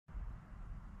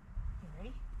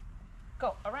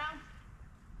Go. Around.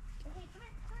 Okay, come here.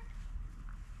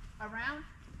 Around.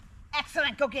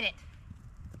 Excellent. Go get it.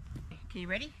 Okay, you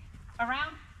ready?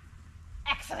 Around.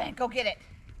 Excellent. Go get it.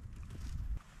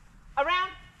 Around.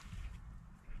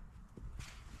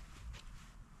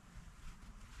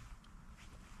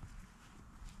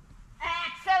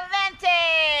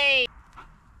 Excelente!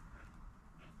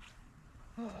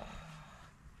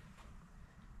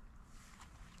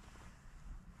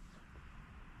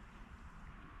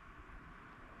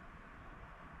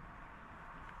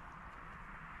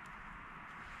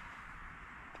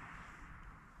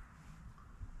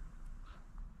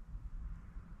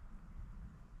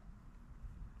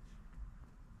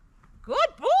 Good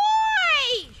boy!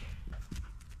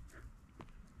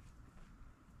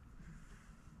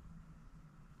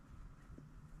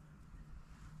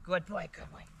 Good boy,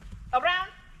 good boy.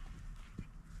 Around.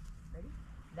 Ready?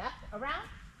 Left, around.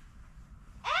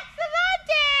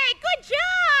 Excellente! Good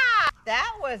job!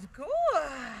 That was good.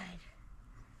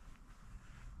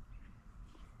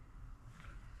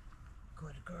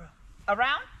 Good girl.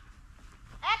 Around.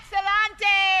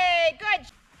 Excellente!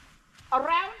 Good.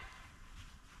 Around.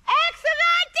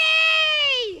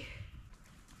 Excellente!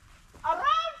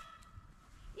 Around.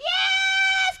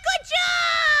 Yes! Good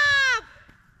job!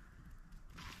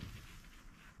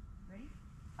 Ready?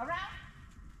 Around.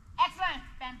 Excellent.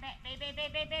 Bam, bam, bam, bam,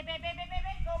 bam, bam, bam, bam, bam, bam,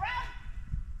 bam. Go around.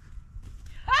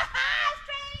 Ha ha!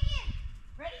 Straight in.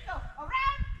 Ready? Go.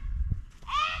 Around.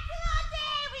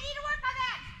 Excellent! We need to work on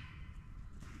that.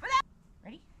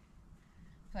 Ready?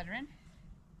 Flutter in.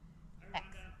 X.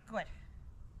 Good.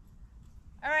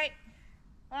 All right.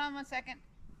 Hold on 1 second.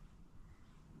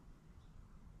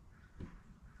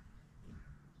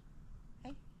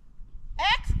 Hey.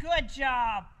 X. Good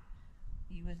job.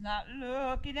 He was not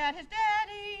looking at his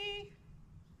daddy.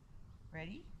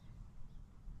 Ready?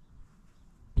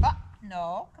 Oh,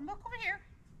 no. Come look over here.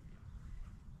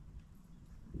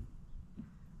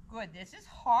 Good. This is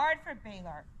hard for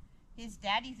Baelar. His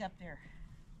daddy's up there.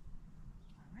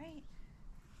 All right.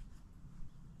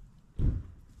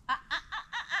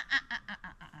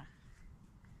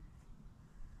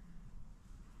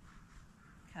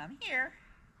 Come here.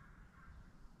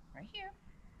 Right here.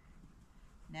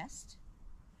 Nest.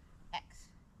 X.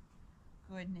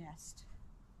 Good nest.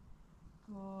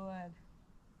 Good.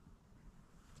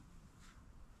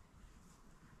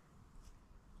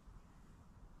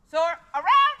 Soar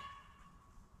around.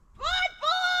 Good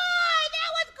boy.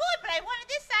 That was good, but I wanted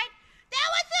this side. That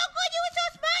was so good. You were so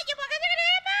smart. You were gonna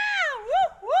woo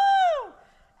woo.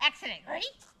 Excellent. Ready?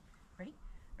 Ready?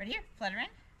 Right here. Flutter in.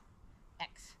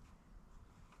 X.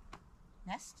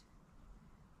 Nest.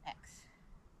 X.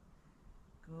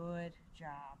 Good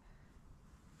job.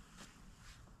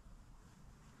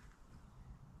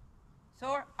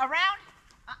 Soar around.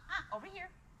 Over here.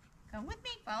 Come with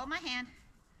me. Follow my hand.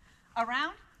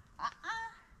 Around.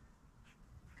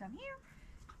 Come here.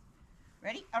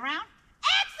 Ready? Around.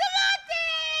 Excellent!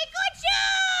 Good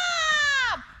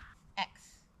job!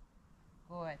 X.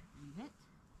 Good. Leave it.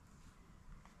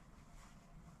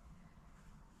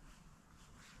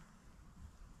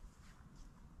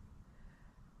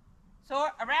 Soar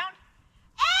around.